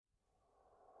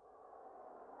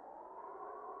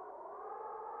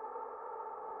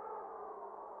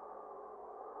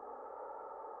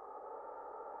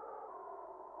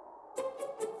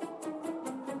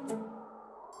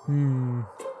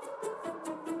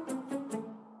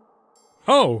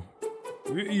Oh,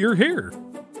 you're here.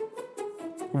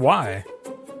 Why?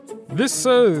 This,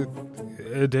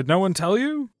 did no one tell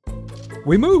you?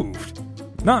 We moved.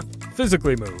 Not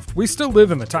physically moved. We still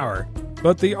live in the tower,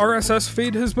 but the RSS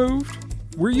feed has moved.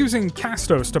 We're using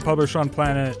Castos to publish on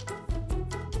planet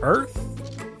Earth?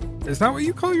 Is that what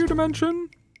you call your dimension?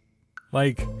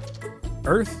 Like,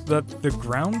 Earth that the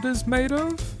ground is made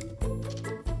of?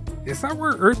 Is that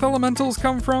where Earth elementals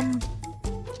come from?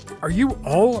 Are you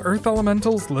all Earth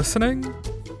elementals listening?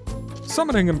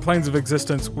 Summoning in Planes of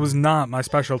Existence was not my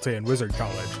specialty in Wizard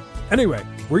College. Anyway,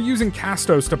 we're using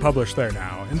Castos to publish there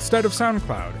now, instead of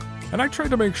SoundCloud. And I tried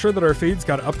to make sure that our feeds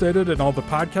got updated in all the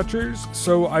podcatchers,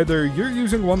 so either you're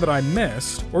using one that I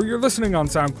missed, or you're listening on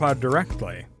SoundCloud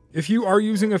directly. If you are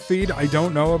using a feed I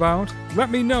don't know about, let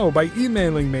me know by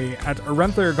emailing me at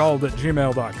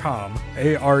arenthaergald@gmail.com,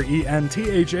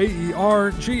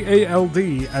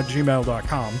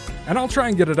 arenthaergald@gmail.com, and I'll try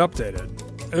and get it updated.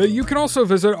 You can also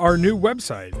visit our new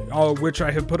website, which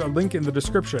I have put a link in the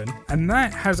description, and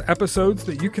that has episodes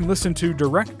that you can listen to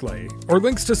directly, or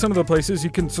links to some of the places you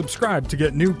can subscribe to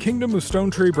get new Kingdom of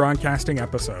Stone Tree broadcasting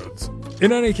episodes.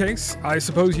 In any case, I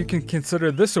suppose you can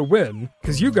consider this a win,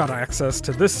 because you got access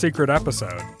to this secret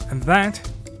episode, and that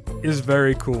is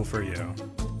very cool for you.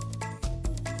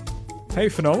 Hey,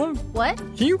 Finola? What?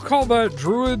 Can you call that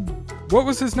druid, what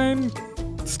was his name?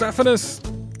 Stephanus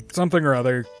something or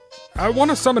other. I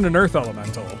want to summon an Earth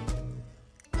Elemental.